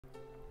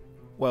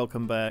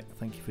welcome back.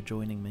 Thank you for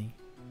joining me.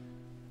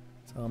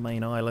 It's our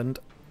main island.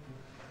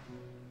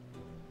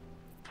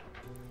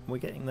 We're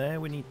getting there.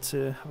 We need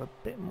to have a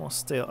bit more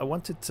steel. I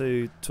wanted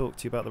to talk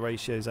to you about the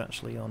ratios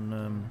actually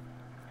on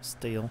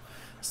steel.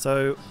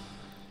 So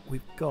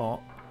we've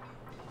got,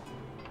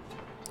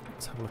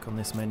 let's have a look on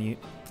this menu.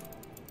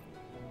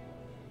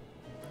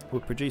 We're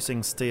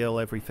producing steel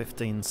every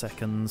 15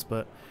 seconds,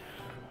 but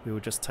we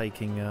were just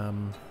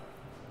taking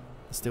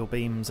steel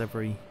beams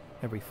every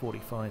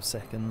 45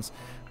 seconds.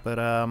 But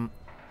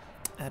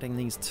adding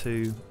these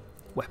two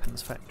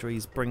weapons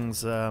factories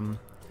brings the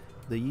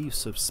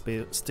use of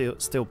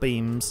steel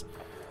beams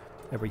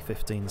every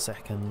 15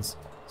 seconds.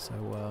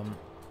 So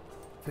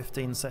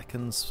 15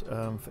 seconds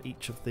for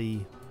each of the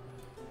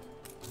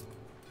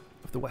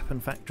weapon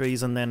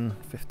factories, and then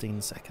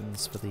 15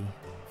 seconds for the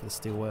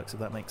steelworks, if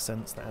that makes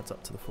sense. That adds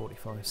up to the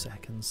 45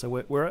 seconds. So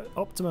we're at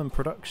optimum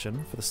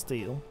production for the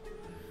steel.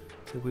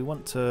 So if we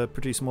want to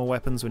produce more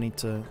weapons, we need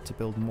to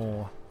build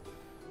more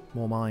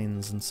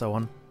mines and so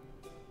on.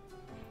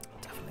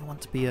 Definitely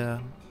want to be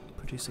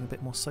producing a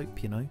bit more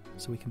soap, you know,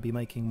 so we can be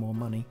making more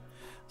money.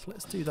 So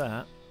let's do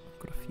that. We've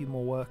got a few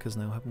more workers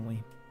now, haven't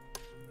we?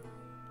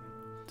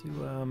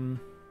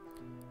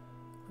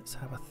 Let's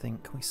have a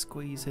think. Can we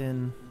squeeze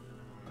in?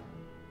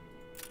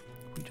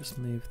 We just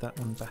move that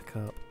one back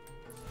up.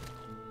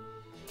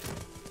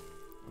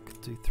 We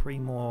could do 3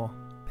 more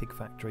pig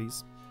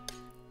factories.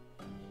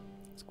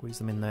 Squeeze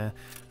them in there,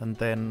 and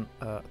then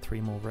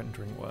 3 more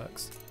rendering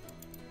works.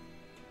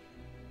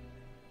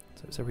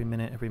 So it's every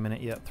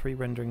minute, yeah, 3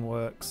 rendering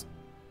works.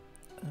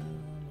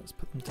 Let's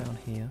put them down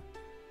here.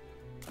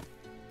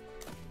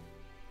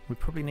 We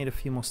probably need a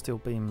few more steel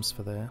beams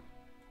for there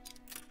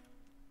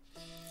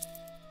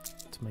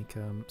to make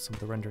some of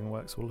the rendering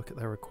works. We'll look at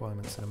their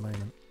requirements in a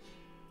moment.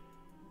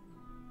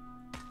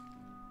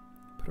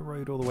 Put a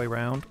road all the way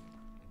round.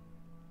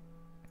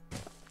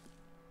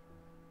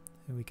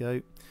 Here we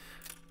go.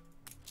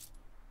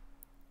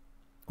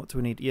 What do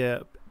we need? Yeah,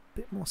 a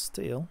bit more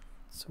steel.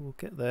 So we'll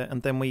get there,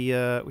 and then we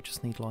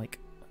just need, like,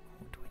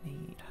 what do we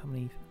need? How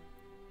many?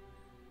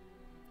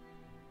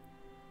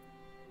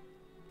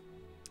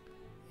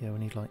 Yeah, we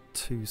need like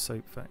 2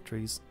 soap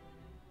factories.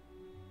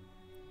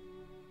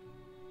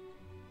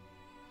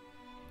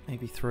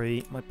 Maybe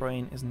 3. My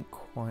brain isn't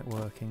quite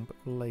working, but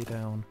we'll lay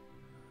down.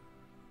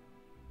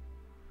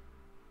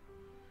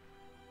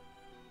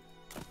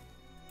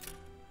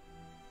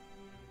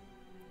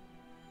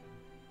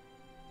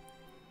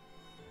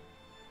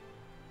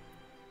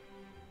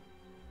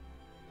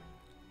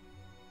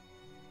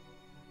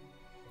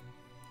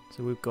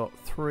 So we've got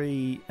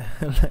 3,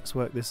 let's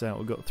work this out,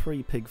 we've got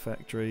 3 pig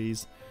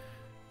factories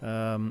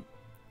and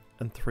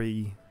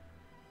 3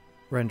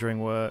 rendering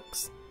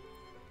works,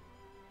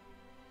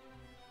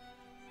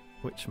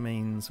 which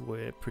means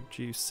we're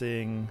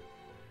producing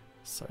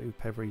soap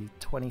every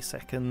 20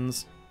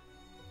 seconds.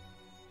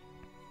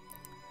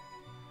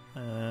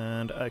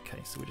 And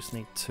okay, so we just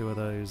need 2 of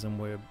those, and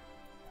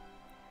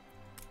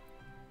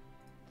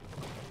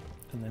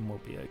then we'll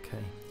be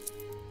okay.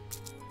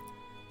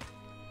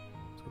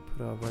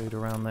 Put our road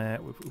around there.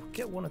 We'll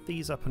get one of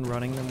these up and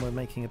running, then we're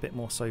making a bit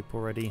more soap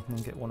already, and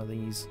then get one of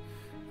these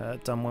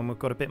done when we've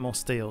got a bit more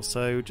steel.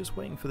 So just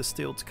waiting for the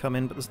steel to come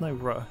in, but there's no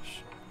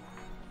rush.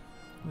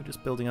 We're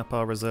just building up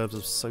our reserves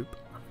of soap.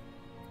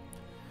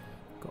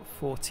 Got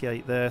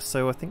 48 there,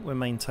 so I think we're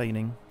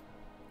maintaining,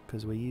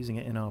 because we're using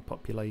it in our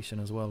population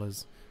as well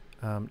as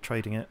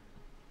trading it.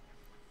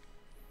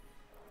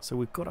 So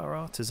we've got our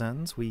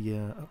artisans. We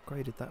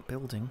upgraded that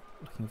building,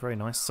 looking very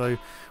nice. So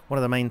one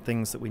of the main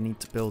things that we need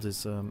to build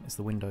is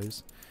the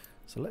windows.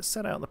 So let's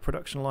set out the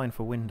production line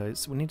for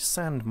windows. We need a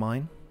sand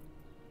mine.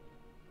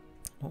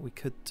 What we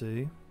could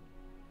do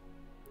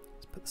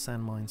is put the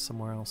sand mine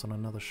somewhere else on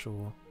another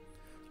shore.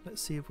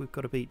 Let's see if we've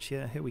got a beach.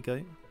 Yeah, here we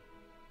go.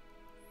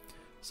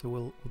 So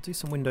we'll do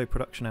some window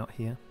production out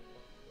here.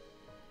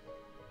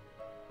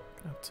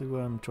 Gonna have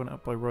to join it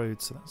up by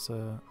road, so that's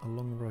a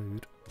long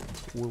road.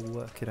 We'll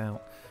work it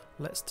out.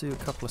 Let's do a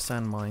couple of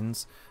sand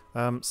mines.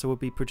 So we'll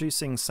be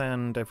producing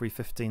sand every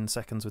 15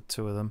 seconds with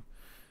 2 of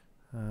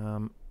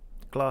them.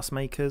 Glass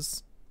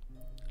makers,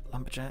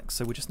 lumberjacks.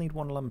 So we just need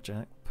 1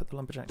 lumberjack. Put the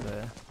lumberjack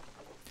there.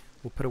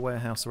 We'll put a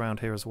warehouse around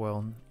here as well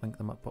and link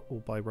them up all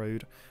by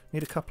road.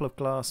 Need a couple of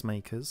glass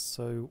makers.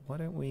 So why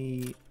don't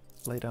we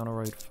lay down a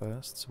road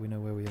first so we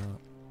know where we are.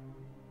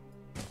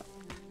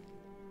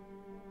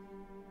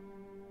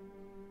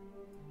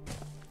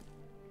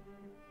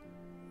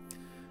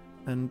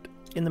 And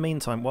in the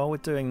meantime, while we're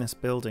doing this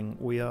building,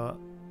 we are...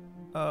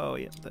 Oh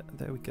yeah,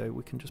 there we go.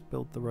 We can just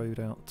build the road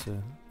out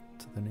to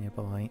the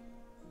nearby.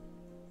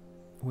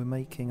 We're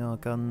making our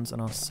guns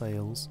and our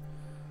sails,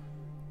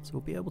 so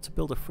we'll be able to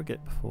build a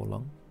frigate before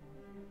long.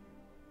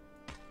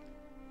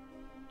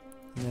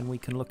 And then we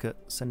can look at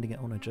sending it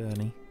on a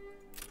journey.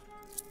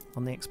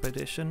 On the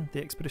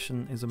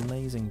expedition is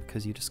amazing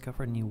because you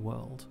discover a new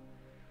world,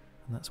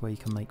 and that's where you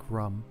can make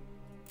rum.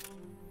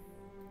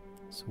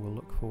 So we'll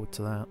look forward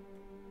to that.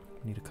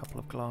 We need a couple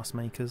of glass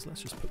makers.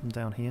 Let's just put them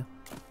down here.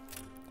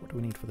 What do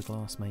we need for the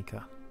glass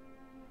maker?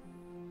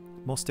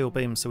 More steel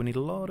beams, so we need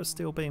a lot of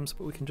steel beams,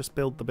 but we can just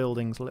build the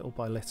buildings little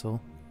by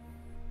little.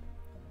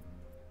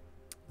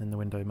 Then the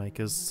window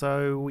makers.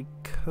 So we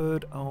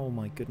could... Oh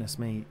my goodness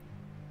me.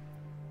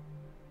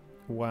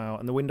 Wow,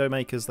 and the window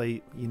makers,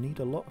 you need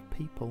a lot of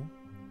people.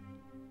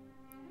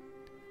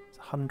 It's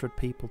 100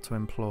 people to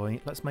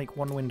employ. Let's make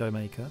one window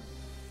maker.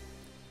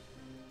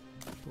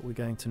 But we're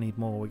going to need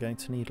more. We're going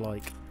to need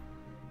like...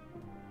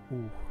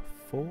 Ooh,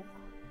 four?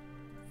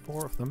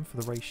 4 of them for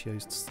the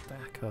ratios to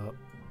stack up.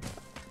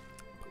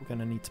 But we're going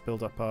to need to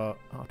build up our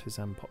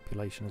artisan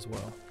population as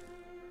well.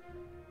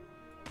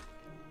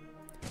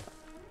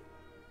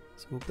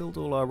 So we'll build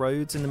all our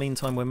roads. In the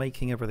meantime, we're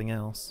making everything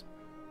else.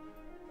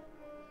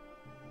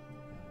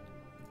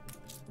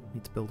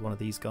 Need to build one of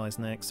these guys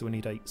next, so we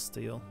need 8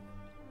 steel.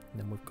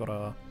 And then we've got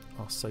our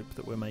soap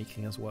that we're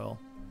making as well.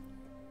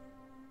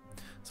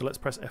 So let's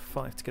press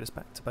F5 to get us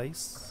back to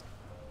base.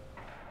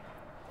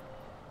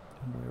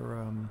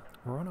 And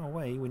we're on our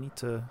way. We need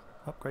to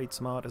upgrade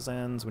some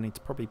artisans. We need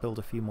to probably build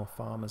a few more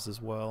farmers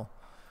as well,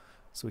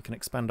 so we can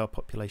expand our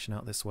population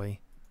out this way.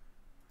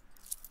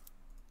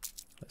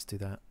 Let's do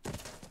that.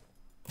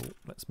 Oh,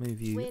 let's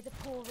move you. We're the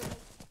poor.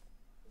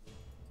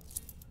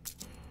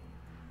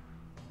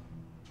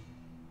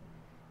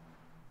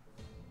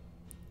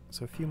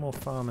 So a few more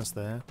farmers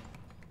there.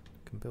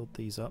 Can build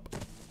these up.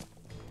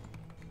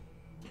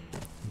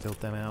 And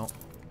build them out.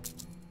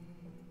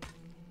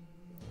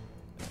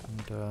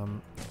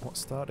 And what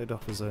started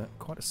off as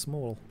quite a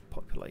small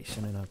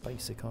population in a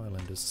basic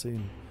island has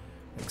soon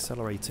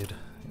accelerated.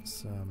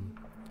 It's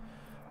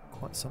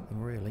quite something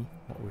really,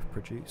 what we've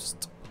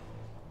produced.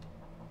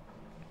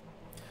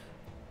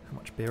 How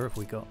much beer have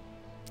we got?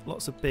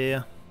 Lots of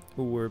beer.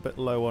 Oh, we're a bit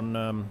low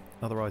on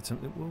other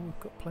items. Well, we've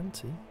got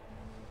plenty.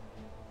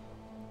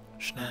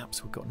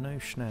 Schnapps, we've got no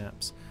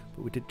schnapps,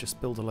 but we did just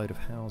build a load of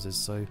houses,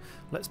 so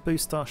let's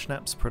boost our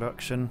schnapps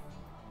production.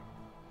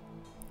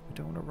 We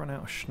don't want to run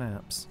out of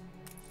schnapps.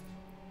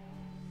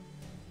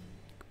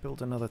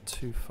 Build another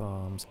 2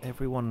 farms.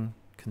 Everyone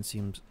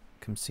consumes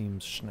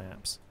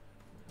schnapps.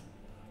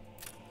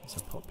 It's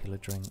a popular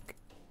drink.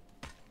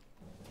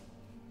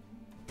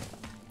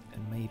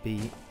 And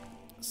maybe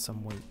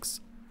some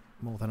weeks,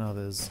 more than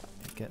others,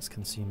 it gets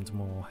consumed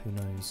more, who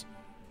knows.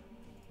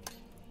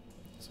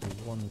 So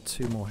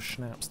 2 more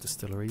schnapps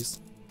distilleries,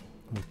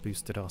 and we've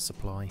boosted our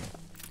supply.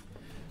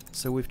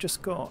 So we've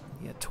just got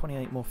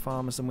 28 more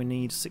farmers than we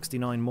need,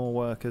 69 more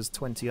workers,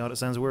 20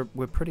 artisans.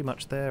 We're pretty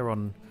much there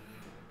on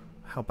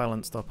how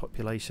balanced our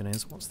population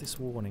is. What's this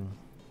warning?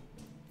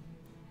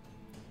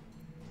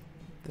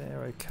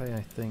 They're okay,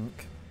 I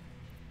think.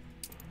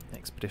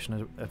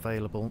 Expedition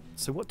available.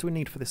 So what do we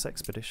need for this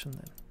expedition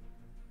then?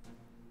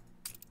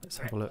 Let's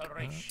have a look.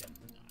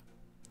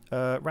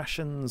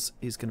 Rations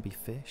is going to be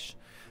fish.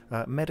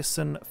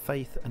 Medicine,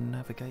 faith and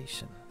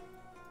navigation.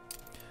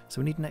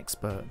 So we need an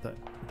expert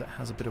that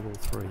has a bit of all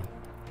 3.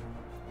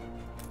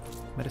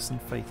 Medicine,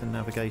 faith and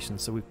navigation.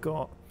 So we've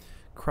got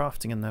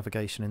crafting and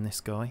navigation in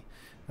this guy,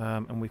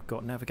 and we've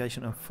got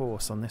navigation and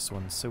force on this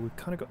one. So we've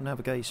kind of got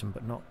navigation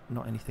but not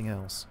anything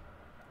else.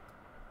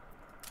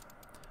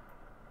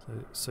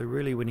 So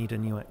really we need a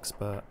new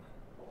expert.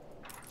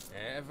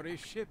 Every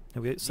ship.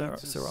 Here we go. Sir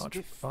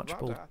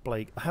Archibald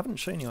Blake. I haven't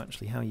shown you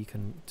actually how you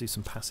can do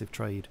some passive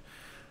trade.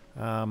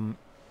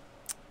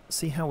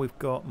 See how we've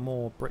got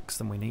more bricks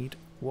than we need?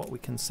 What we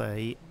can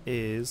say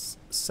is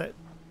set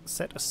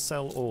a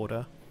sell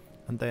order,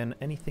 and then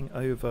anything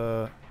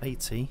over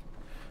 80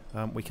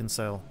 we can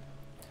sell.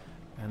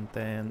 And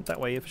then that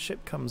way if a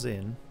ship comes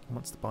in and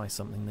wants to buy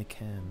something, they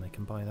can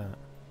buy that.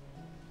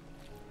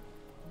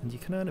 And you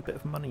can earn a bit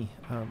of money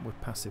with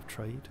passive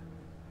trade.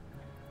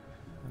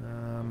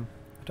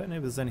 I don't know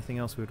if there's anything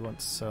else we would want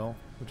to sell.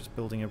 We're just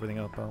building everything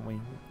up, aren't we?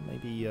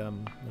 Maybe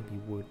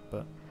wood,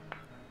 but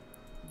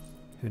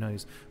who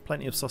knows.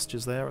 Plenty of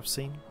sausages there, I've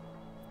seen.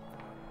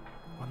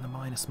 On the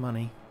minus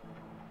money.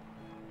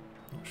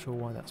 Not sure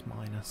why that's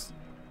minus.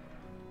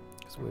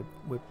 Because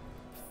we're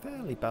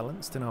fairly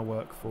balanced in our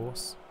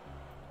workforce.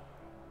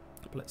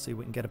 But let's see if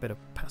we can get a bit of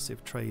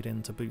passive trade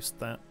in to boost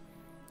that.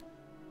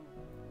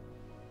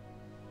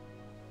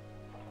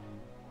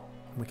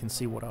 We can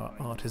see what our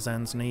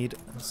artisans need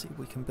and see if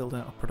we can build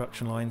out a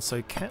production line.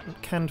 So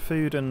canned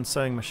food and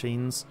sewing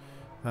machines.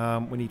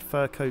 We need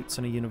fur coats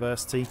and a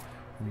university,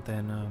 and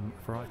then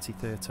variety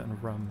theatre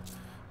and rum.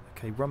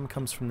 Okay, rum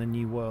comes from the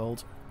New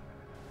World.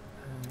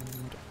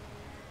 And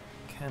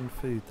canned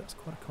food, that's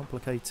quite a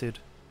complicated...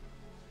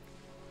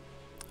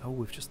 Oh,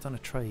 we've just done a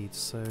trade,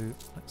 so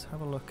let's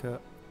have a look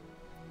at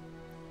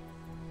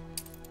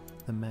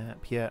the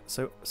map. Yeah,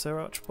 so Sir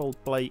Archibald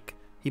Blake,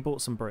 he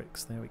bought some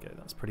bricks. There we go,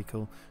 that's pretty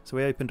cool. So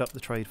we opened up the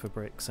trade for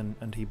bricks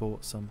and he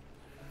bought some.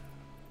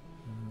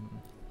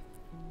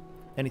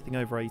 Anything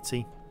over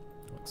 80,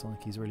 looks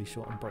like he's really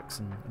short on bricks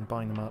and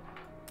buying them up.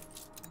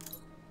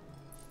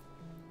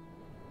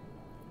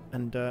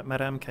 And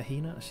Madame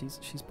Kahina,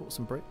 she's bought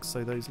some bricks,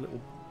 so those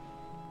little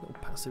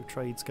passive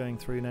trades going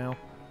through now.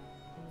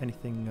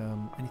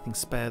 Anything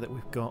spare that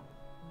we've got.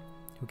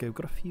 Okay, we've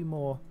got a few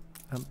more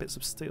bits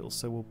of steel,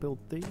 so we'll build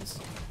these.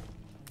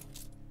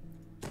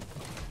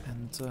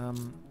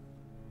 And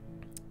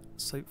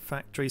soap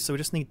factory. So we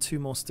just need 2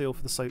 more steel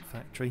for the soap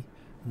factory,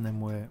 and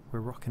then we're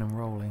rocking and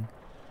rolling.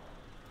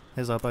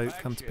 Here's our boat.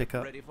 Come to pick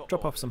up,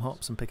 drop off some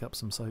hops and pick up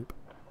some soap.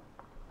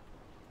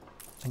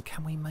 And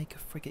can we make a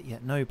frigate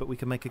yet? No, but we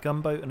can make a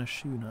gunboat and a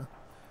schooner.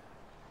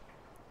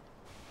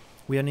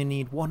 We only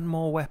need 1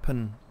 more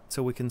weapon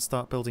till we can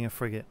start building a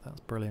frigate. That's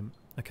brilliant.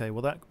 Okay,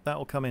 well that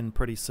will come in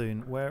pretty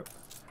soon. We're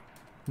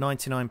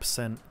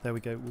 99%. There we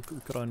go.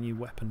 We've got our new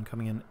weapon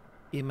coming in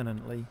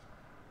imminently.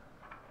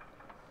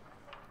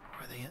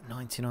 Are they at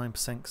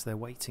 99% because they're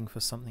waiting for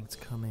something to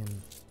come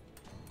in?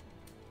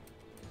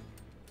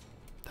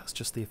 That's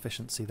just the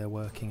efficiency they're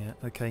working at.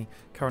 Okay,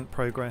 current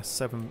progress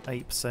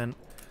 8%.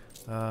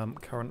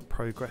 Current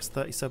progress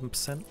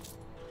 37%.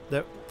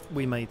 There,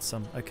 we made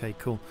some. Okay,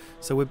 cool.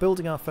 So we're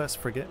building our first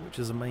frigate, which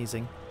is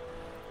amazing,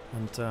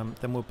 and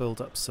then we'll build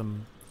up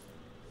some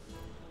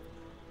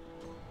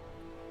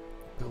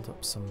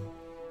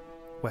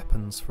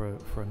weapons for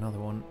another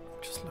one.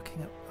 Just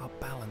looking at our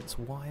balance,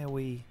 why are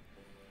we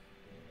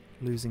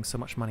losing so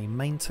much money?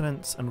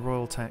 Maintenance and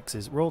royal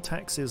taxes. Royal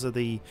taxes are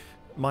the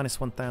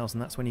 -1,000.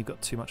 That's when you've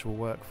got too much of a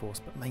workforce.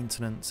 But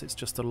maintenance, it's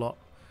just a lot.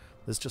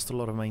 There's just a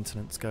lot of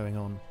maintenance going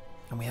on,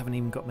 and we haven't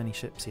even got many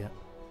ships yet.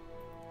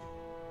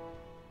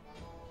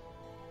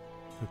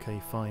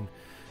 Okay, fine.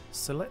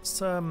 So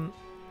let's, I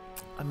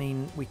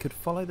mean, we could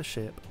follow the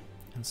ship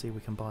and see if we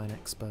can buy an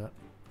expert.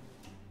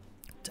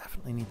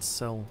 Definitely need to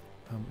sell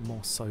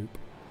more soap.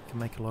 We can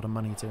make a lot of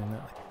money doing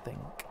that, I think.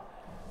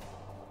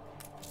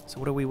 So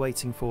what are we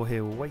waiting for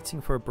here? We're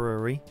waiting for a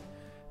brewery,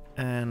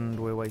 and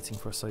we're waiting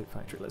for a soap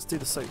factory. Let's do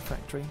the soap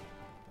factory.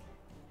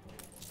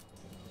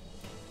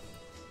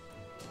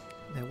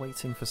 They're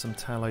waiting for some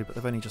tallow, but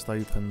they've only just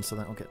opened, so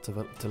that'll get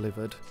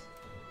delivered.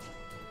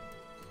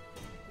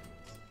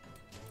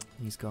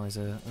 These guys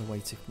are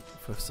waiting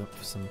for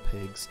some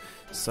pigs.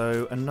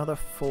 So another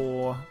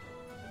 4,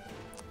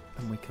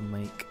 and we can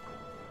make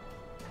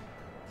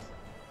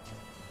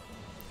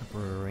a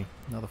brewery.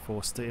 Another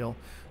 4 steel,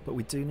 but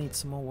we do need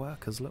some more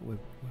workers. Look, we're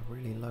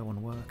really low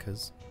on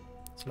workers.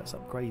 So let's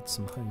upgrade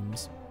some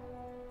homes.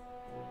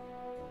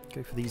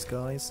 Go for these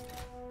guys.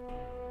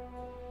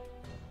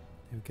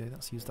 Here we go.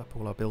 That's used up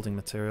all our building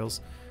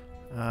materials,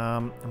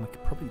 and we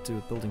could probably do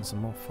with building some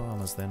more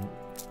farmers then.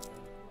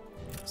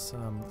 Let's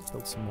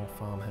build some more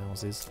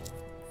farmhouses,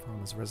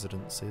 farmers'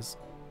 residences.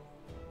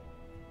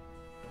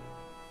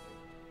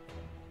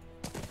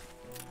 A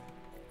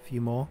few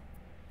more,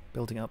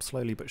 building up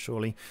slowly but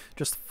surely.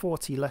 Just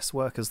 40 less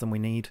workers than we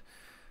need.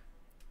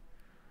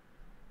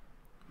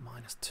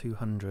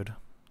 -200.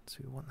 So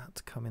we want that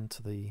to come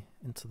into the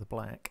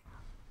black.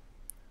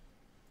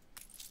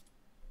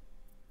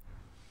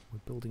 We're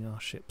building our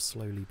ship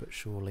slowly but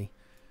surely.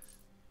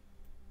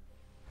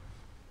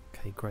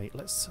 Okay, great.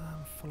 Let's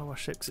follow our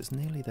ship 'cause it's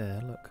nearly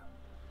there. Look,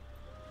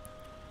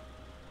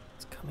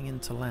 it's coming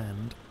into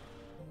land.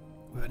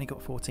 We've only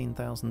got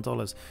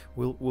 $14,000.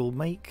 We'll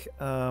make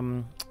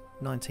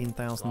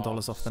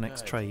 $19,000 off the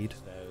next trade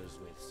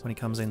when he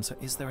comes in. So,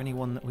 is there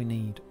anyone that we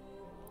need?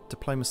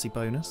 Diplomacy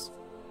bonus,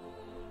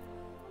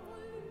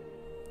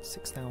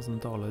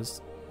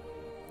 $6,000.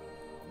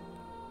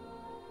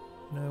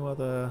 No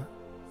other.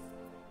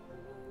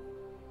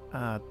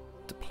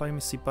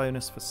 Diplomacy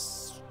bonus for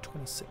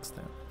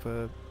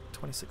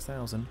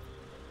 26,000.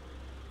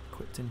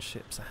 Equipped in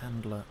ships, a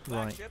handler.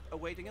 Right. I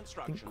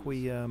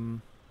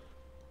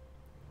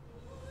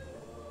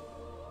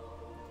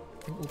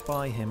think we'll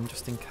buy him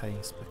just in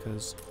case,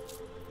 because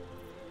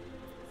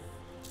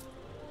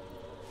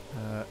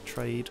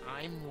trade.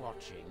 I'm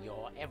watching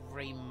your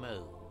every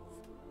move.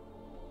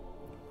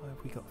 Why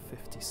have we got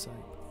 50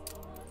 soap?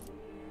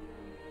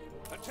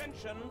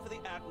 Attention for the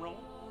Admiral.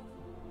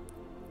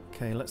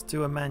 Okay, let's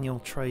do a manual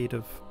trade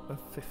of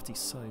 50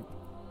 soap.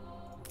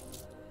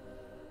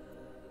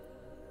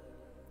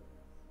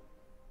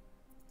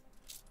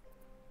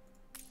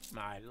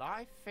 My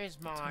life is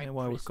my. I don't know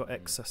why we've got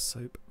excess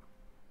soap.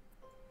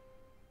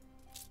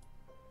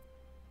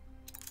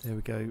 There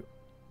we go.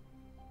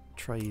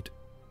 Trade.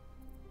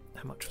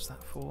 How much was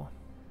that for? A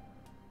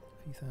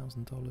few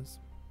 $1,000s.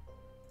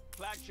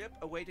 Flagship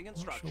awaiting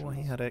instructions. Not sure why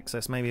he had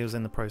excess. Maybe he was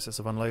in the process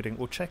of unloading.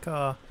 We'll check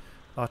our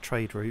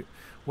trade route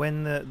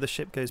when the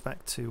ship goes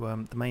back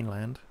to the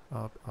mainland,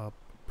 our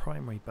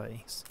primary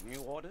base.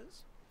 New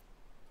orders.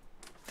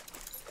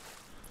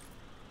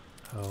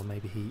 Oh,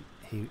 maybe he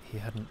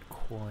hadn't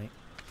quite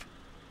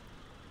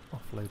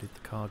offloaded the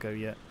cargo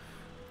yet.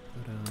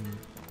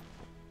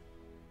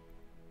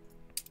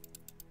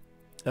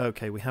 But,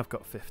 okay, we have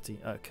got 50.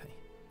 Okay,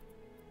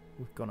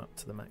 we've gone up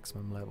to the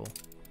maximum level.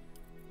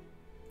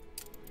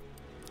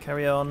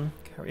 Carry on,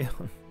 carry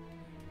on.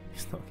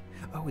 He's not.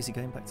 Oh, is he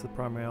going back to the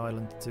primary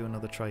island to do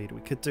another trade?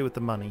 We could do with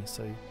the money,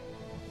 so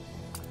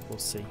we'll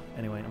see.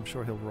 Anyway, I'm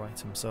sure he'll right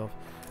himself.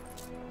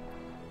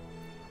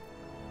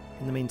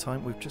 In the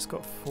meantime, we've just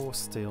got 4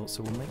 steel,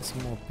 so we'll make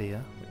some more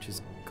beer, which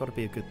has got to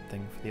be a good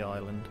thing for the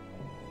island.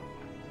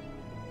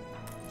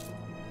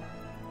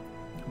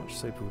 How much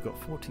soap have we got?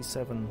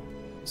 47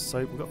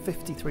 soap. We've got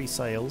 53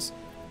 sails.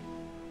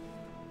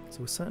 So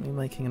we're certainly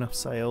making enough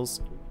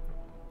sails.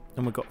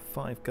 And we've got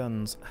 5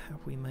 guns. Have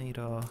we made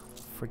our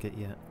frigate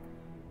yet?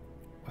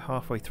 We're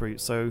halfway through.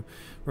 So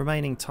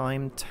remaining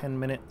time, 10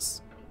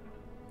 minutes.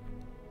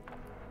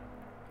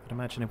 I'd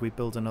imagine if we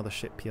build another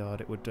shipyard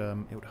it would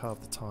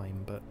halve the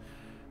time, but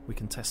we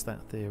can test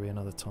that theory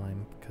another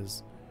time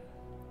because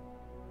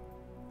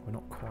we're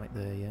not quite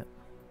there yet.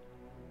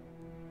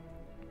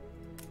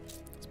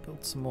 Let's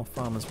build some more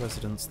farmers'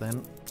 residence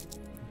then.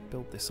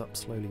 Build this up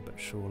slowly but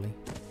surely.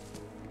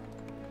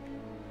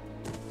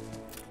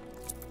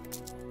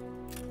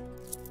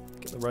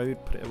 Get the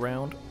road, put it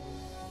around.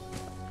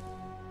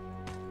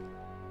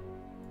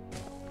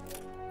 There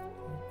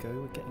we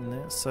go, we're getting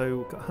there. So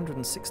we've got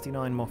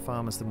 169 more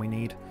farmers than we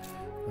need.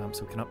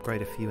 So we can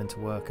upgrade a few into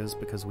workers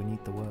because we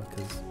need the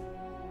workers.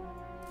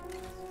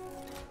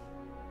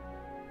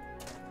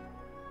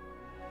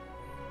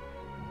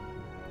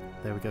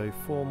 There we go,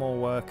 4 more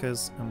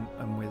workers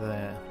and we're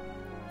there.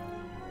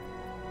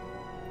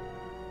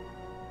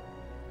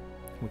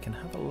 We can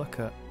have a look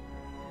at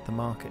the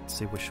market to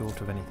see if we're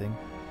short of anything.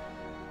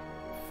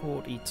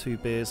 42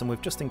 beers, and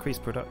we've just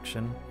increased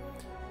production.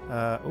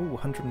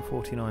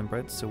 149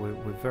 bread, so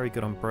we're very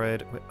good on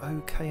bread. We're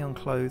okay on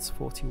clothes,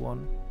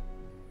 41.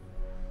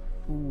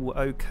 Ooh,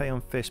 okay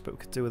on fish, but we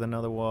could do with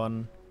another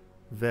one.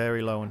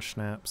 Very low on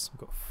schnapps. We've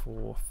got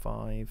 4,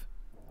 5.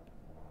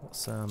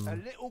 What's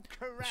the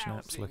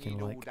schnapps looking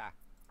like? Order.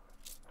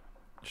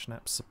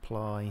 Schnapps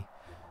supply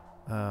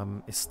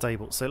is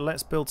stable. So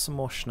let's build some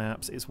more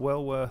schnapps. It's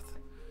well worth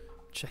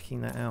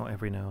checking that out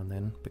every now and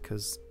then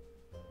because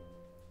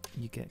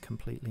you get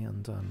completely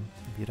undone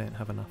if you don't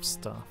have enough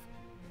stuff.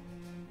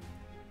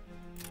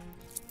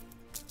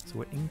 So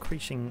we're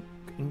increasing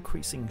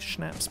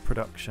schnapps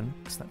production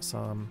because that's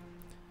in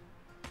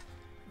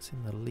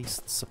the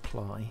least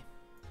supply.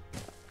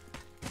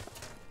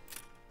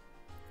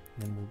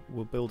 And then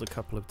we'll build a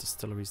couple of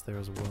distilleries there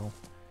as well.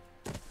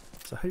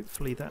 So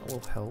hopefully that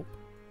will help.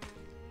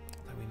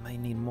 Though we may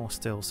need more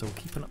still, so we'll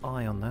keep an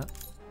eye on that.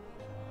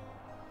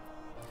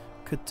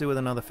 Could do with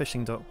another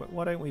fishing dock, but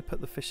why don't we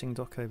put the fishing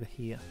dock over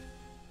here?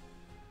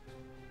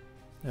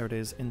 There it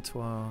is,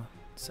 into our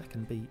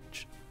second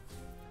beach.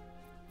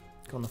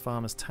 Go on the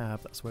farmer's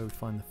tab, that's where we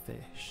find the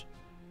fish.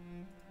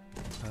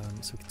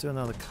 So we could do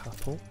another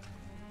couple.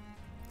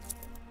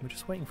 We're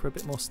just waiting for a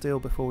bit more steel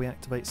before we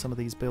activate some of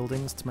these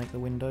buildings to make the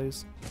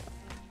windows.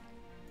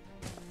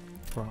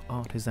 For our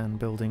artisan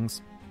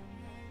buildings.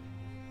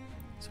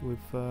 So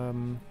we've,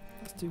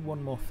 let's do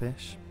one more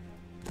fish,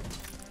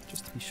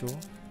 just to be sure.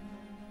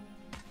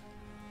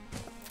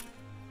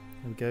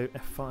 There we go,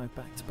 F5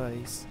 back to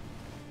base.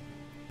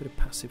 Bit of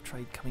passive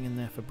trade coming in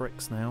there for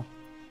bricks now.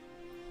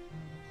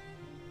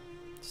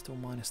 Still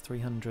minus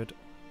 300.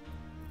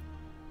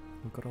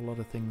 We've got a lot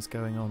of things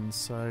going on,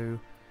 so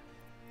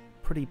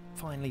pretty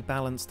finely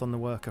balanced on the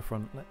worker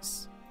front.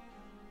 Let's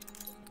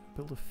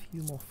build a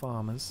few more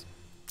farmers.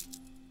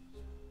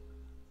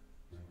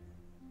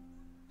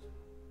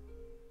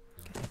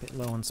 Getting a bit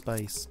low on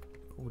space,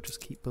 but we'll just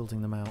keep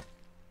building them out.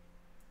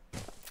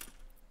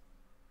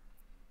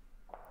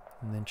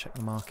 And then check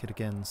the market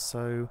again.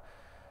 So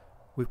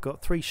we've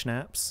got 3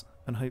 schnapps,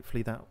 and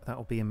hopefully that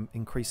will be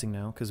increasing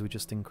now because we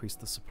just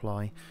increased the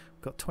supply.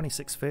 We've got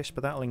 26 fish,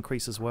 but that'll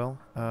increase as well.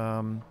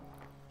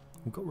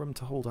 We've got room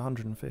to hold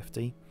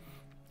 150.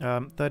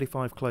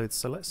 35 clothes,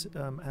 so let's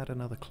add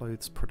another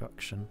clothes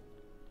production.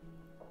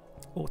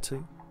 Or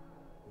 2.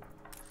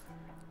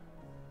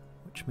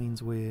 Which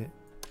means we're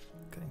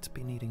going to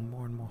be needing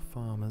more and more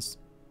farmers.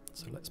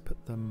 So let's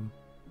put them...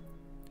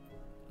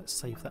 Let's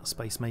save that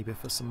space maybe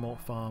for some more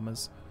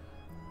farmers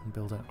and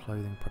build out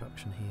clothing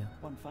production here.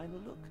 One final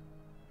look.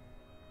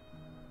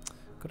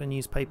 Got a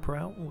newspaper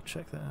out, we'll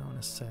check that out in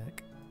a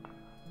sec.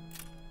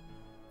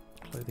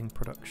 Clothing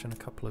production, a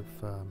couple of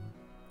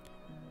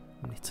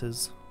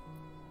knitters.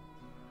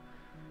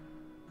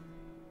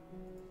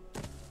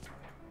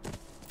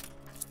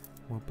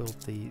 We'll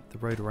build the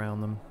road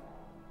around them.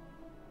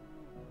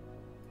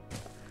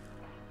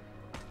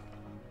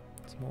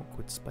 Some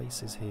awkward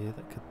spaces here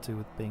that could do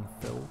with being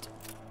filled.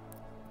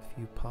 A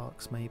few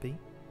parks maybe.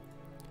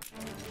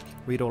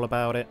 Read all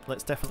about it.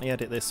 Let's definitely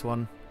edit this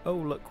one. Oh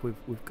look,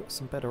 we've got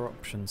some better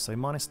options. So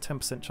minus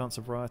 10% chance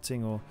of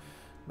rioting or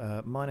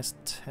minus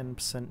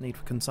 10% need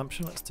for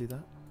consumption. Let's do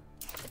that.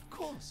 Of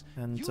course.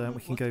 And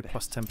we can go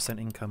plus 10%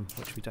 income,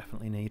 which we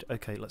definitely need.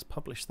 Okay, let's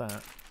publish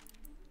that.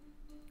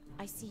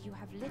 I see you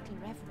have little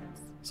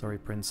reverence. Sorry,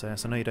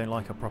 Princess. I know you don't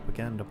like our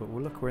propaganda, but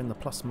well, look, we're in the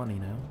plus money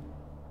now.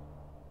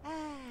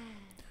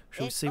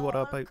 Shall we see what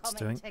our boat's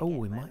doing? Oh,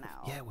 we might.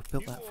 Yeah, we've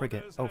built that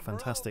frigate. Oh,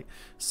 fantastic.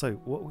 So,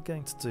 what we're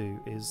going to do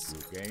is... You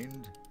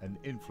gained an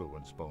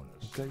influence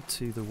bonus. Go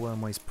to the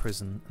Wormways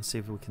prison and see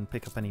if we can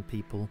pick up any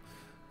people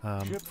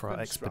for our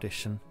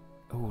expedition.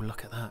 Oh,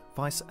 look at that.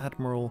 Vice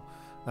Admiral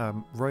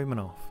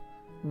Romanov.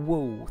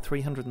 Whoa,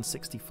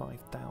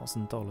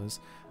 $365,000.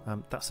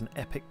 That's an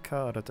epic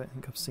card. I don't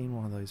think I've seen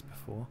one of those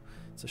before.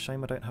 It's a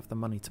shame I don't have the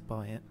money to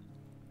buy it.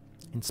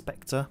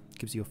 Inspector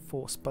gives you a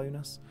force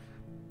bonus.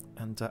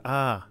 And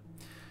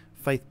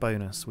Faith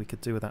bonus. We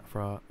could do with that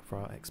for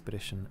our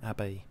expedition.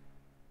 Abbey.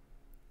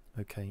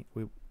 Okay,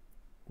 we're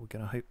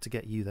going to hope to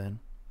get you then.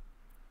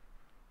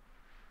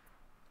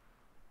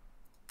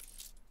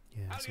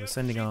 Yeah, so we're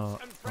sending our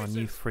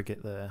new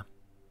frigate there.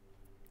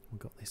 We've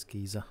got this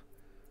geezer.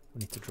 We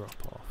need to drop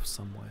off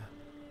somewhere.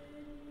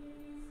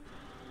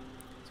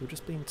 So we've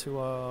just been to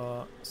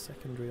our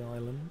secondary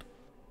island,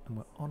 and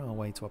we're on our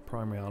way to our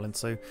primary island.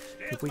 So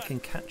if we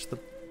can catch the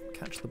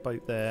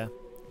boat there,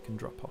 we can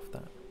drop off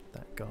that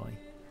guy.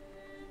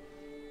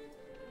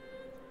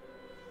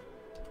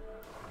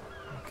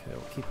 Okay,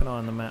 we'll keep an eye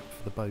on the map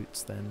for the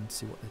boats then,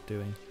 see what they're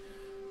doing.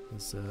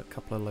 There's a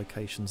couple of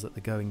locations that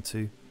they're going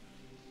to.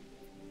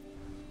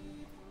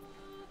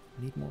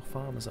 Need more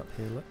farmers up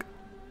here, look.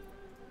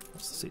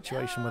 What's the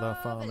situation with our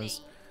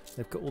farmers?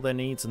 They've got all their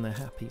needs and they're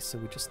happy, so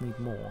we just need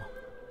more.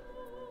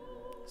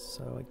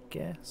 So I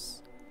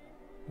guess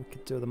we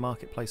could do the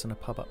marketplace and a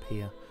pub up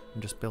here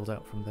and just build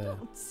out from there.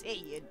 Don't say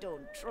you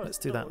don't trust. Let's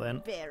do that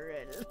then.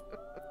 Beryl.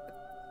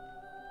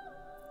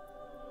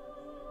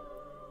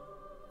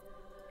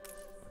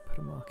 Put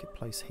a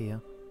marketplace here.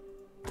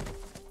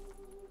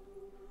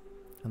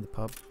 And the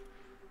pub.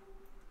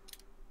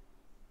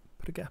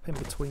 Put a gap in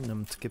between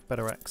them to give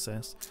better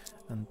access,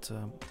 and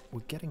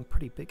we're getting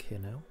pretty big here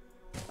now.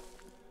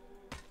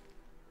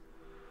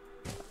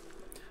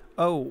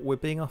 Oh, we're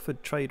being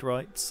offered trade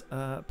rights,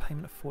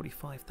 payment of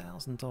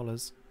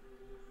 $45,000.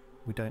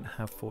 We don't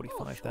have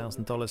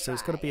 $45,000, so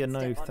it's got to be a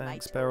no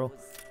thanks, Beryl.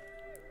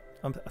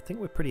 I think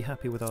we're pretty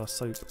happy with our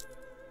soap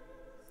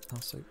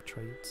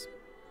trades.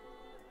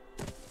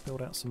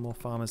 Build out some more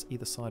farmers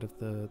either side of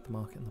the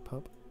market and the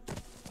pub.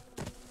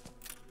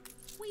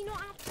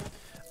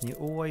 And you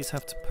always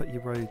have to put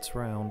your roads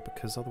round,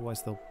 because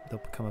otherwise they'll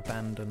become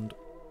abandoned.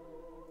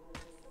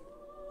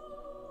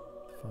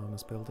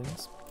 Farmers'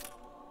 buildings.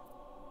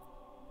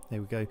 There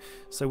we go.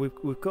 So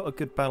we've got a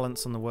good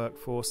balance on the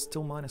workforce,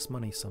 still minus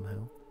money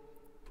somehow.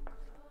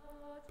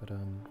 But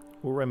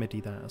we'll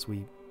remedy that as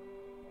we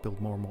build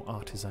more and more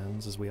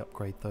artisans as we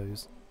upgrade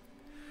those.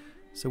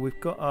 So we've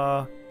got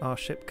our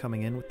ship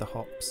coming in with the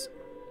hops,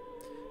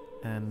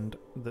 and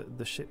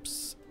the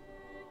ship's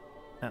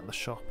at the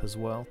shop as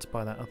well to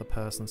buy that other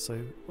person.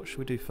 So what should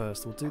we do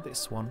first? We'll do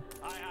this one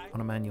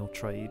on a manual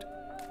trade.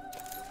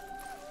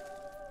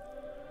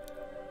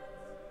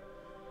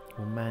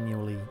 We'll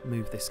manually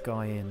move this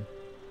guy in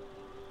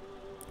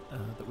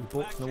that we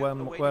bought from the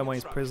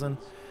Wormways prison.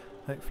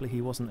 Hopefully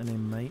he wasn't an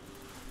inmate.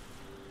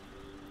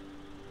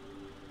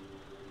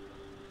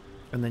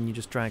 And then you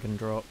just drag and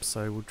drop.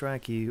 So we'll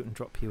drag you and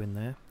drop you in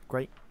there.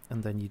 Great.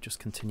 And then you just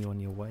continue on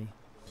your way.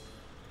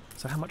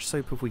 So how much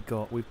soap have we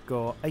got? We've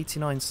got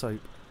 89 soap.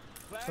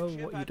 Oh,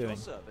 what are you doing?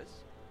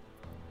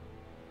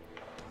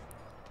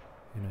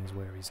 Who knows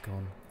where he's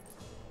gone?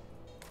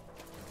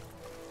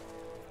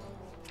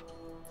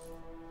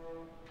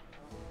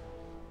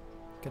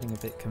 Getting a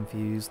bit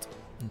confused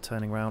and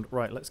turning around.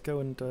 Right, let's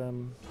go and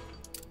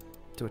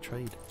do a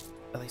trade.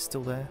 Are they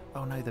still there?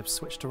 Oh no, they've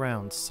switched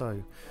around.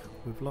 So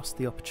we've lost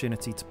the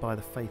opportunity to buy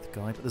the Faith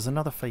guy. But there's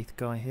another Faith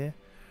guy here.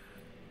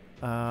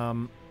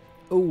 Oh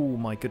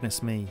my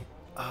goodness me.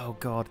 Oh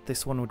god,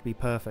 this one would be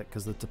perfect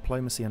because the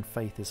diplomacy and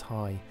faith is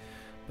high,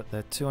 but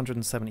they're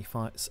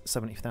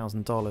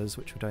 $270,000,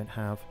 which we don't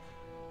have.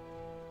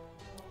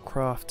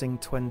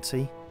 Crafting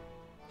 20,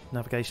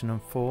 navigation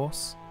and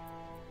force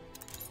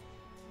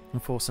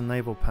and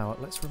naval power.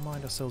 Let's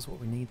remind ourselves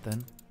what we need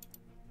then.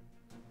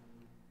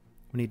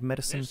 We need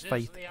medicine,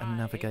 faith and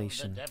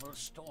navigation.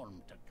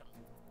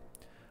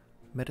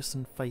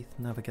 Medicine, faith,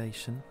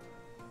 navigation.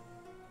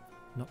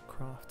 Not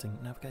crafting,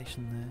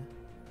 navigation there.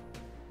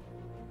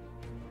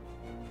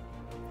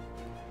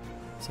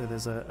 So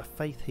there's a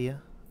faith here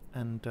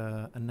and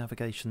a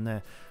navigation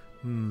there.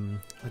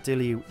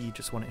 Ideally you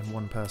just want it in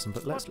one person,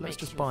 but let's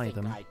just buy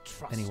them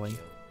anyway.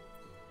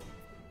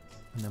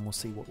 And then we'll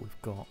see what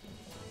we've got.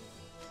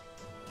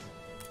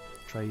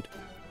 Trade.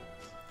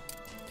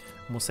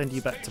 And we'll send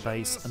you back to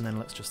base, and then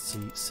let's just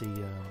see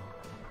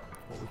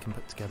what we can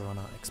put together on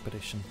our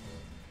expedition.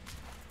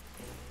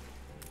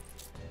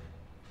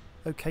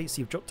 Okay,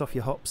 so you've dropped off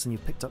your hops and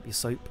you've picked up your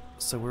soap,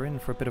 so we're in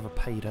for a bit of a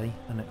payday,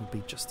 and it'll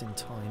be just in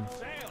time.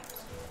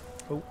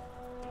 Oh.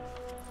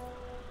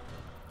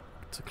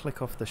 To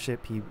click off the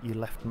ship, you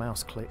left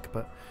mouse click,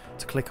 but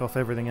to click off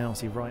everything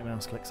else, you right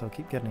mouse click, so I'll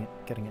keep getting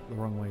it the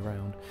wrong way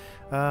round.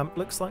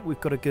 Looks like we've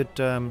got a good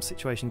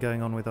situation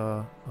going on with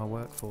our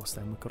workforce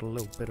then. We've got a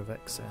little bit of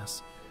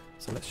excess.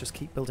 So let's just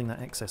keep building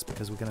that excess,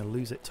 because we're going to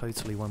lose it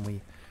totally when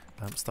we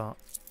start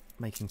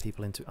making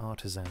people into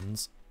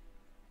artisans.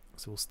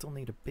 So we'll still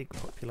need a big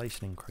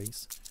population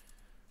increase.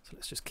 So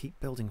let's just keep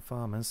building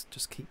farmers,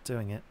 just keep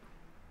doing it.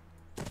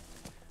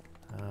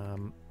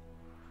 And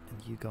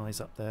you guys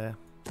up there,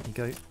 you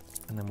go,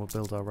 and then we'll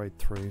build our road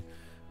through.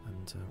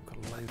 And we've got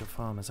a load of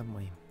farmers, haven't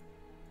we?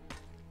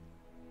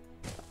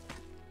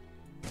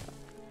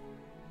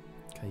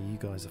 Okay, you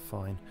guys are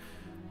fine.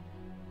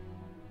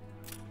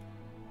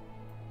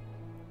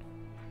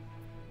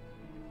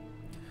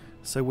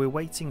 So we're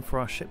waiting for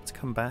our ship to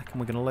come back,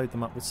 and we're going to load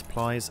them up with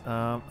supplies.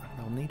 They'll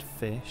need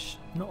fish.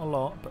 Not a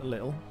lot, but a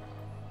little.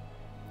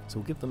 So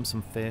we'll give them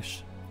some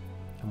fish,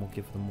 and we'll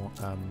give them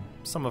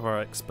some of our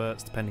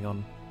experts, depending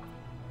on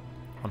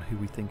who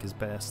we think is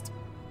best.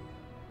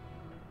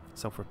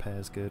 Self-repair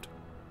is good.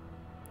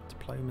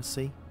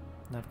 Diplomacy,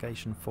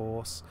 navigation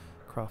force,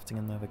 crafting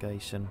and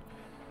navigation.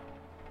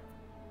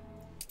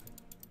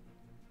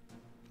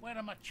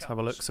 Let's have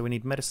a look. So we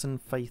need medicine,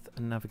 faith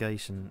and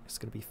navigation. It's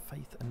going to be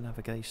faith and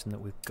navigation that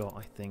we've got,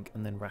 I think,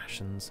 and then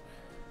rations.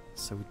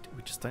 So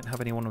we just don't have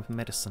anyone with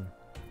medicine.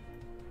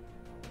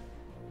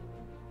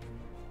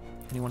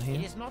 Anyone here?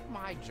 It is not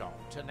my job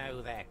to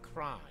know their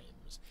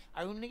crimes,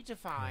 only to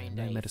find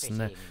no a medicine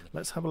there. fitting...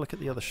 Let's have a look at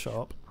the other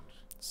shop.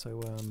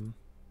 So,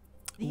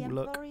 The ooh,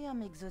 look.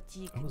 Emporium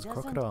Exotique Oh, there's a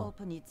doesn't crocodile.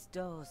 open its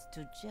doors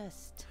to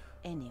just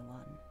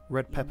anyone.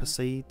 Red pepper know.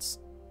 seeds.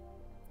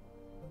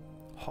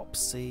 Hop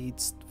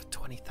seeds for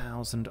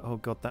 20,000. Oh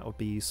god, that would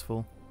be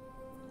useful.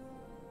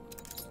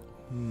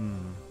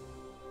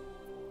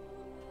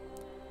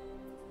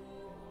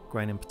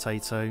 Grain and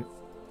potato.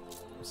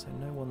 So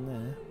no one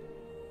there.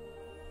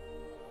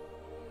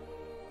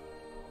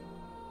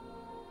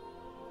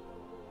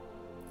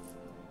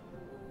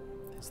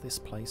 There's this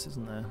place,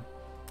 isn't there?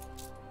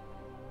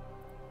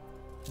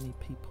 Any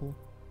people?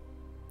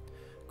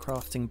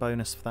 Crafting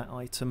bonus for that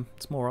item.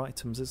 It's more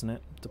items, isn't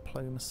it?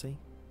 Diplomacy.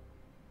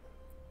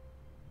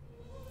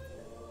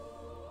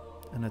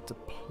 And a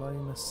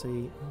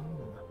diplomacy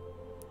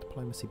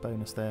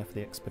bonus there for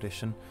the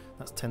expedition.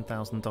 That's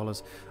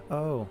 $10,000.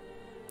 Oh,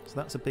 so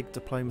that's a big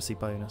diplomacy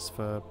bonus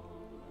for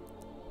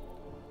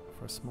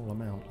a small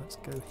amount. Let's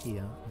go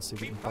here and see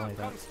if we can buy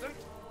that.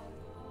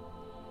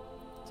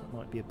 That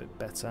might be a bit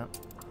better.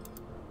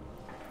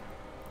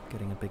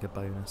 Getting a bigger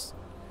bonus.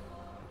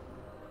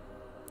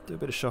 Do a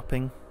bit of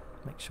shopping.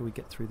 Make sure we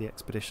get through the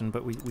expedition,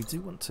 but we do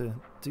want to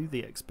do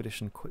the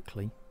expedition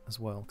quickly as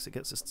well, because it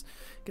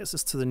gets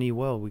us to the new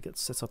world. We get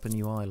to set up a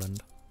new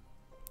island.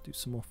 Do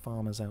some more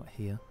farmers out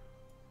here,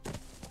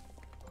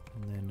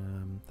 and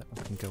then that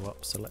one can go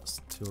up. So let's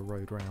do a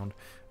road round,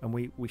 and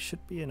we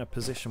should be in a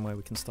position where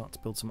we can start to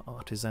build some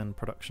artisan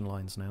production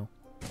lines now.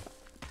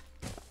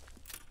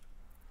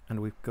 And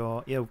we've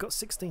got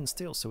 16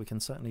 steel, so we can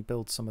certainly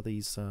build some of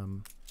these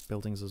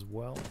buildings as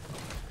well.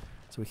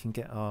 So we can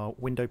get our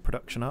window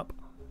production up.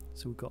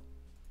 So we've got,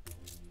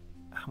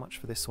 how much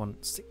for this one?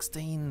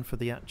 16 for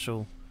the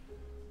actual,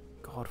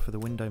 God, for the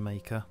window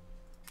maker.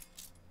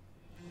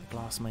 The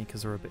glass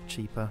makers are a bit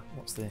cheaper.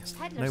 What's this?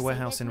 No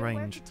warehouse in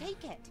range.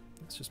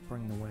 Let's just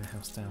bring the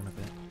warehouse down a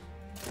bit,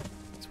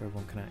 so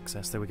everyone can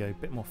access. There we go, a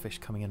bit more fish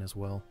coming in as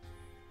well.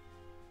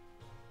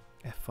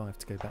 F5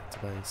 to go back to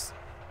base.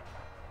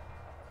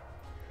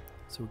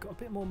 So we've got a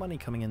bit more money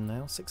coming in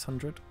now,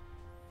 600.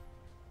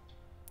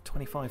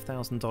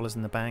 $25,000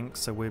 in the bank,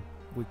 so we've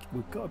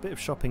got a bit of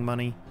shopping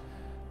money.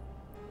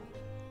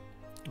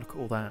 Look at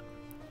all that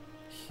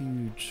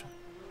huge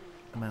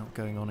amount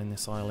going on in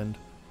this island.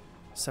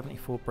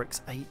 74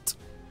 bricks, 8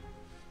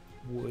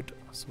 wood,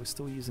 so we're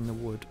still using the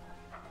wood.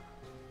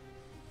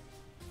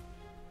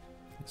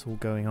 It's all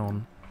going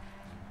on.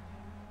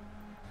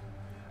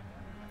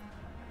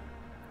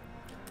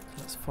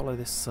 Let's follow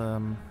this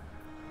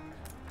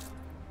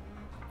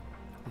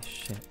this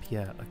ship.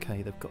 Yeah,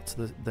 okay, they've got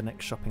to the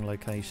next shopping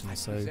location,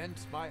 so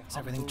has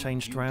everything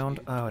changed around?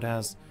 Oh, it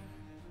has.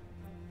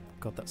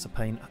 God, that's a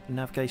pain.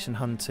 Navigation,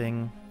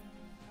 hunting,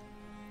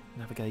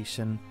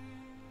 navigation,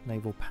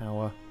 naval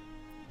power.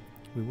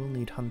 We will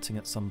need hunting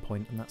at some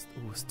point, and that's,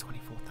 oh, it's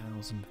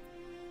 24,000.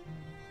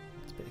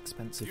 It's a bit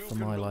expensive for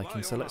my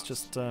liking, so let's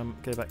just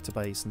go back to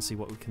base and see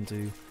what we can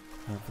do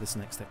for this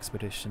next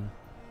expedition.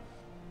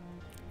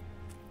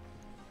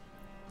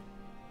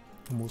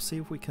 And we'll see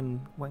if we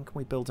can, when can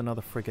we build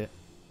another frigate?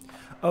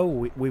 Oh,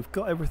 we've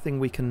got everything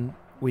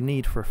we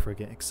need for a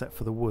frigate except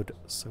for the wood,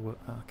 so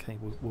okay,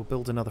 we'll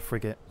build another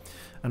frigate,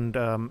 and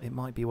it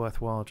might be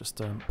worthwhile just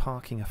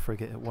parking a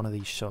frigate at one of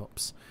these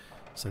shops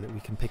so that we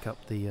can pick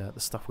up the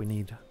stuff we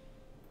need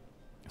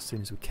as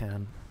soon as we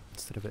can,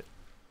 instead of it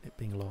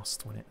being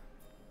lost when it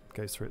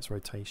goes through its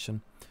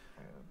rotation.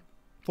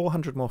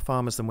 400 more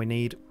farmers than we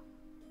need,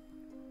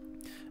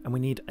 and we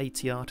need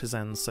 80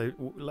 artisans, so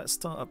let's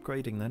start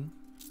upgrading then.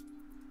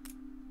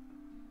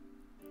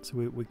 So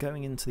we're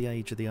going into the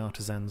age of the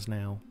artisans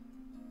now.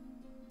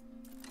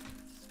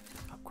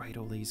 Upgrade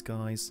all these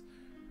guys.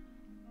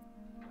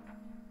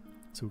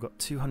 So we've got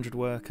 200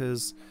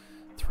 workers,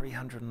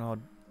 300 and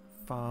odd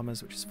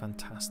farmers, which is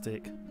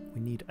fantastic. We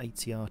need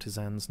 80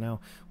 artisans. Now,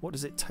 what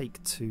does it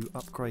take to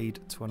upgrade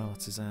to an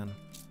artisan?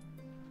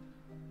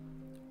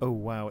 Oh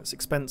wow, it's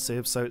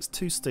expensive, so it's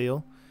 2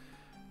 steel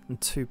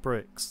and 2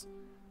 bricks.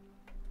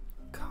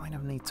 Kind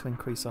of need to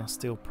increase our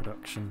steel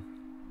production.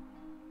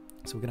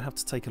 So we're going to have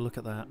to take a look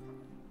at that.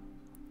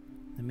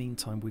 In the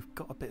meantime, we've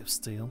got a bit of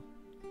steel,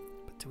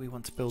 but do we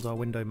want to build our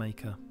window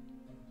maker?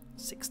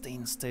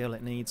 16 steel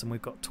it needs, and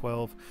we've got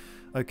 12.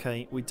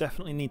 Okay, we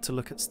definitely need to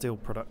look at steel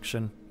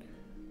production,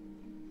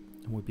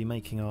 and we'll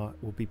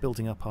be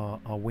building up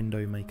our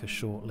window maker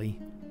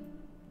shortly.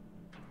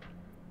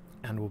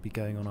 and we'll be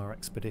going on our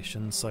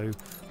expedition. So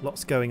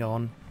lots going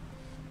on.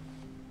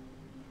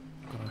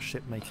 Got our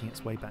ship making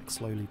its way back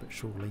slowly but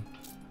surely.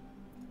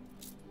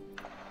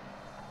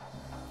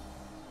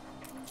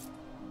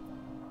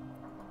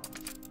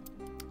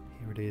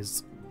 Here it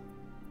is.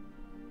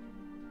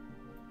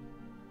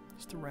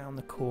 Just around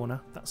the corner.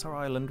 That's our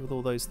island with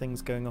all those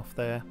things going off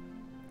there.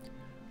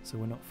 So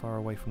we're not far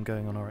away from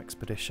going on our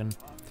expedition.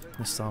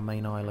 This is our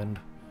main island.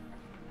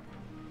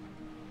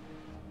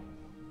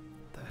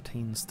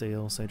 13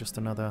 steel, so just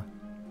another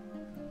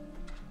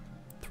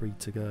 3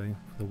 to go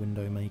for the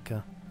window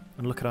maker.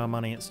 And look at our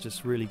money, it's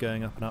just really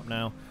going up and up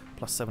now.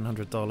 Plus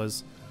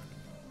 $700.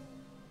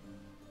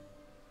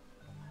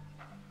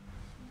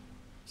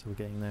 So we're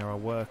getting there. Our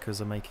workers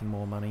are making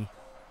more money.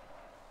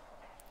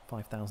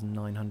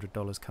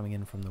 $5,900 coming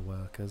in from the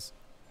workers.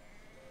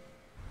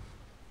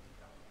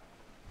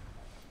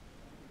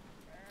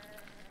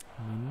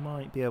 And we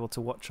might be able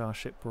to watch our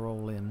ship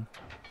roll in.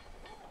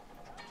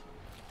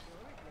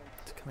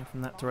 It's coming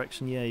from that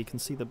direction. Yeah, you can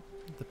see the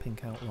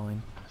pink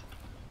outline.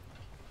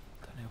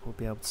 Don't know if we'll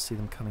be able to see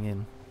them coming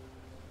in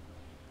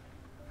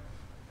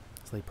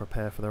as they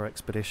prepare for their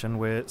expedition.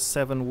 We're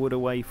 7 wood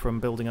away from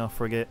building our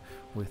frigate.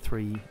 We're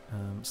 3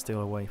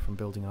 steel away from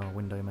building our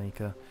window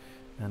maker.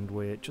 And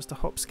we're just a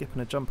hop, skip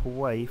and a jump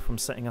away from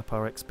setting up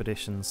our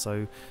expedition.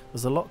 So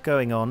there's a lot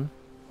going on.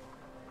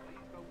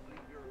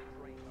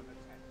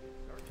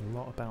 A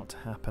lot about to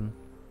happen.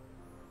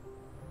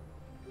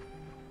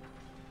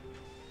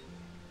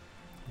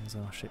 There's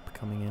our ship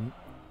coming in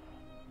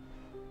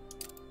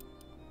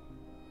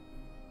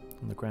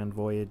on the grand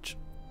voyage.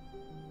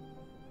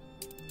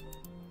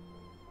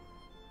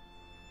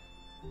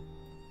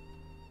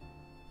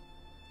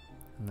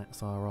 And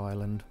that's our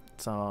island.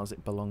 It's ours,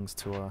 it belongs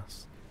to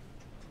us.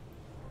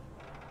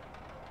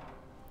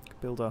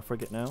 Build our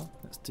frigate now.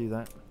 Let's do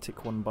that.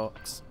 Tick 1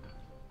 box.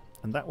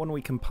 And that one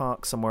we can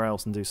park somewhere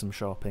else and do some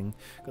shopping.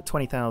 Got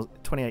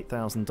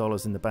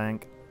 $28,000 in the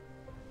bank.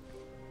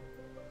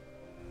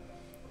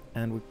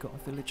 And we've got a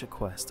villager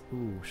quest.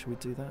 Ooh, should we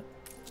do that?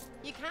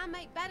 You can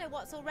make better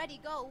what's already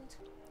gold.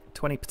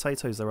 20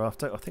 potatoes they're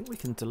after. I think we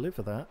can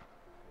deliver that.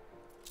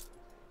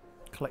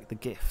 Collect the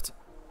gift.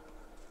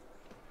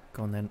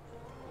 Go on then.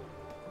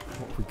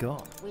 What have we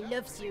got? We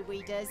loves you,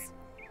 readers.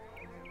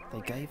 They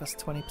gave us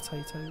 20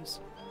 potatoes.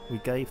 We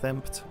gave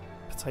them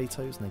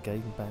potatoes and they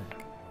gave them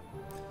back.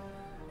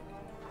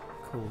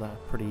 Call that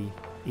a pretty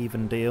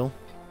even deal.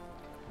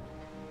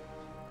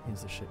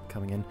 Here's the ship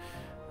coming in.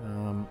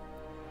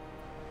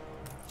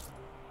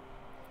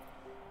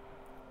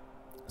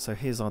 So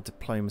here's our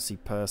diplomacy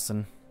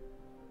person.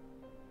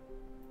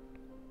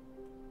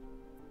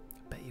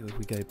 I bet you if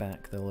we go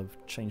back they'll have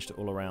changed it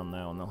all around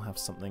now and they'll have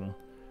something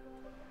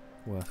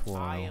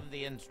worthwhile. I am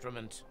the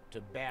instrument to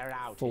bear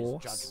out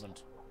Force. his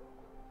judgment.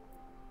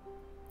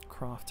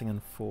 Crafting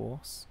and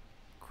force.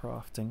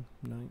 Crafting,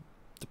 no.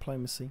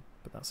 Diplomacy,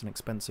 but that's an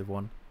expensive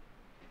one.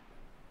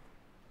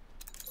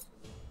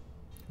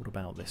 What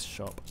about this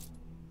shop?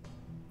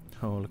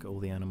 Oh, look at all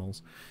the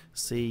animals.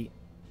 See,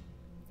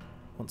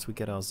 once we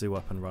get our zoo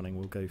up and running,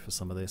 we'll go for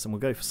some of this. And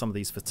we'll go for some of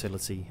these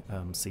fertility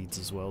seeds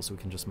as well, so we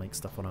can just make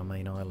stuff on our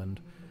main island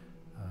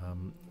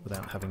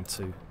without having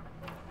to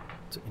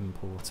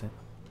import it.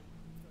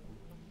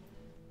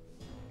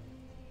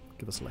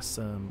 Give us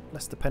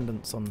less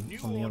dependence on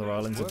the other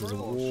islands if there's a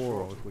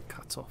war or if we're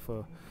cut off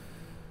for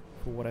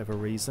whatever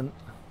reason.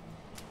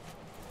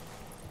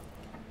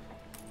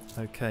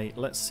 Okay,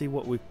 let's see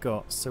what we've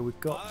got. So we've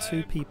got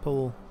 2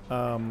 people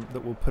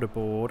that we'll put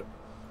aboard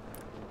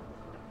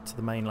to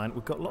the mainland.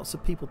 We've got lots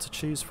of people to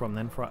choose from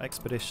then for our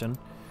expedition.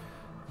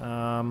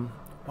 One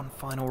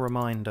final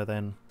reminder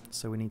then.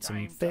 So we need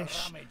some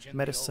fish,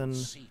 medicine,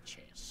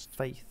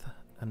 faith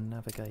and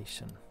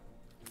navigation.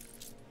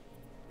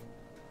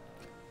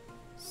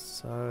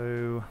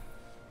 So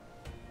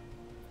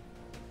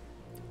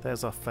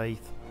there's our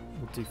faith.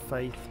 We'll do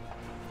faith.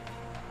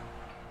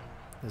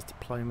 There's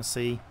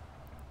diplomacy,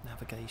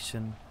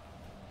 navigation,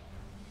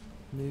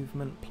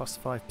 movement plus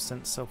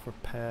 5%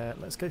 self-repair.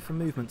 Let's go for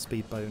movement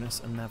speed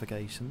bonus and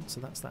navigation.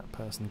 So that's that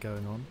person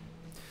going on.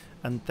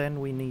 And then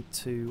we need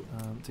to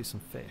do some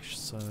fish.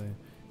 So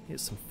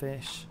here's some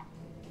fish.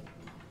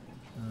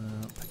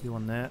 Put you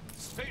on there.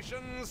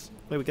 Stations.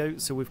 There we go.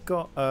 So we've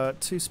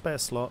got 2 spare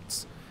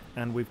slots.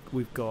 And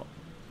we've got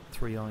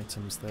 3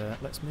 items there.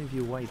 Let's move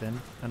you away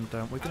then, and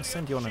we're going to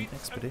send you on an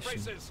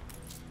expedition.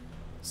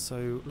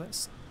 So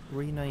let's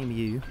rename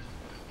you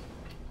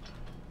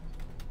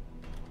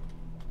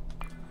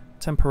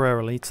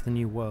temporarily to the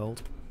new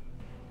world.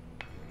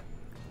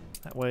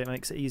 That way it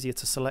makes it easier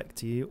to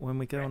select you when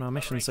we go on our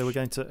mission. So we're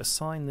going to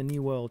assign the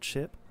new world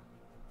ship.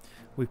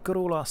 We've got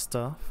all our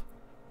stuff.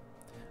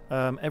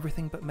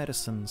 Everything but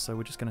medicine, so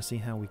we're just going to see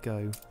how we go,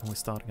 and we're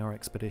starting our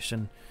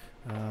expedition.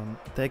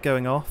 They're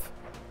going off.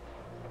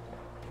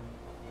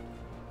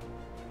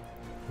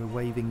 We're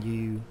waving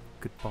you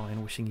goodbye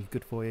and wishing you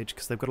good voyage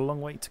because they've got a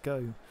long way to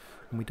go,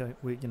 and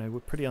we're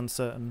pretty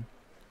uncertain.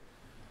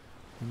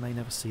 We may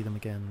never see them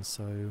again.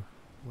 So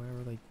where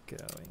are they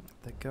going?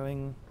 They're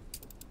going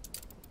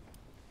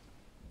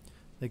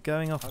They're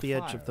going off A the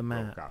edge fire of the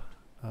broke map out.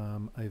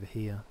 over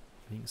here.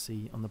 You can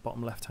see on the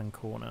bottom left-hand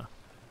corner.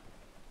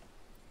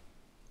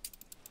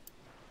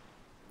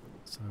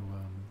 So,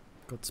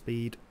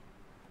 Godspeed.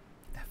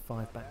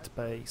 F5 back to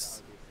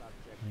base.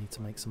 We need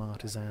to make some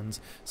artisans.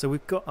 So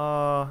we've got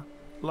our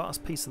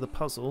last piece of the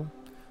puzzle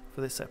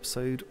for this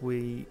episode.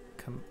 We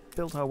can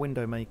build our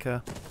window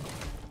maker.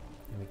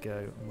 Here we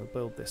go. And we'll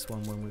build this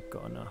one when we've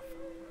got enough.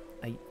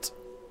 8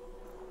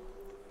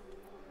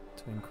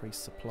 to increase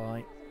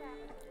supply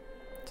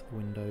to the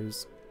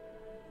windows.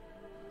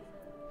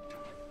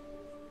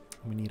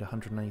 We need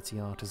 180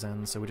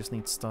 artisans, so we just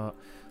need to start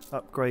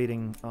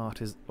upgrading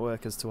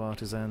workers to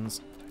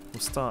artisans. We'll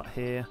start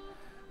here,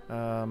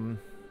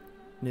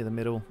 near the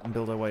middle, and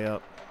build our way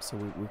up. So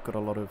we've got a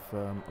lot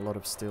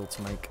of steel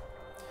to make,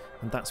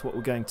 and that's what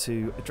we're going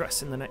to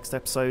address in the next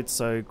episode.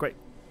 So great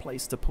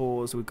place to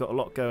pause. We've got a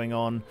lot going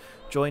on.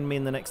 Join me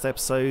in the next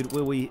episode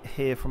where we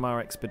hear from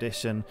our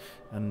expedition,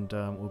 and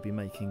we'll be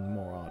making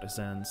more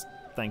artisans.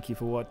 Thank you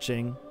for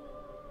watching.